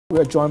We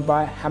are joined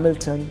by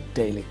Hamilton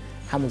Daley.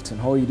 Hamilton,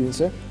 how are you doing,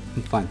 sir?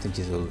 I'm fine, thank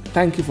you, Zulu.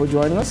 Thank you for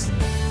joining us.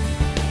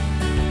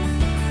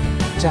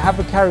 To have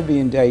a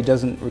Caribbean Day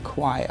doesn't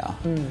require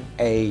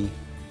a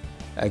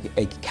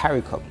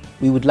CARICOM.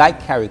 We would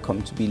like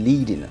CARICOM to be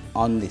leading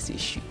on this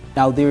issue.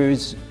 Now there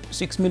is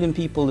 6 million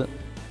people in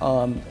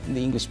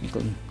the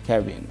English-speaking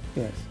Caribbean.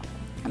 Yes.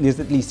 And there's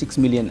at least 6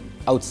 million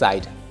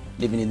outside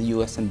living in the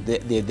US, and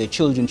their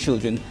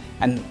children,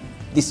 and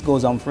this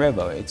goes on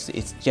forever.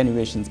 It's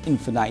generations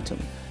infinitum.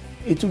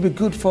 It would be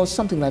good for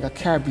something like a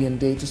Caribbean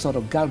Day to sort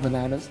of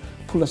galvanize us,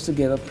 pull us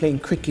together, playing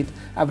cricket,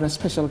 having a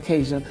special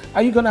occasion.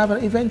 Are you going to have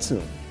an event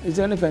soon? Is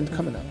there an event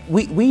coming up?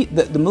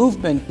 The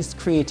movement is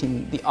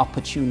creating the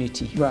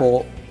opportunity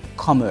for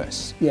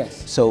commerce.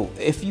 Yes. So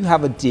if you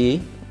have a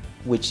day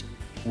which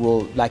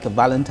will, like a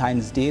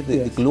Valentine's Day,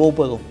 the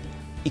global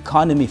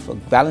economy for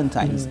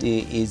Valentine's Day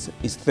is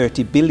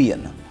 30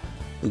 billion.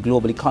 The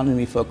global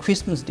economy for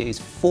Christmas Day is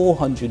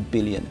 400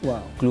 billion.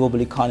 Wow.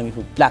 Global economy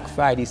for Black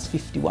Friday is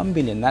 51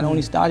 billion. That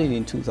only started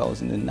in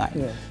 2009.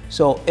 Yeah.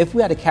 So if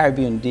we had a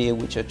Caribbean Day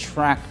which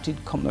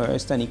attracted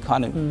commerce and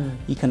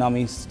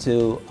economics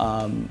to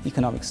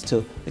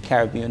the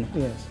Caribbean,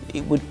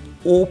 it would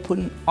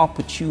open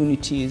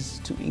opportunities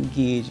to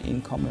engage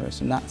in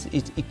commerce, and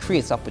it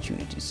creates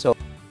opportunities. So.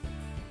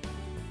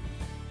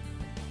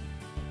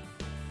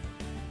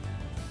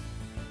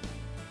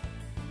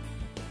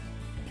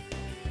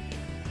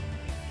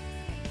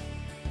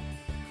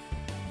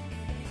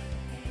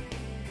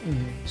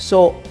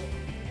 So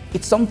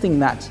it's something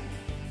that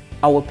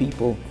our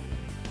people,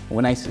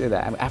 when I say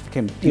that,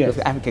 African people of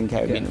the African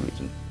Caribbean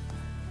region,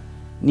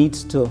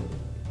 needs to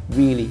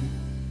really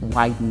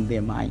widen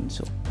their minds.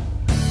 So.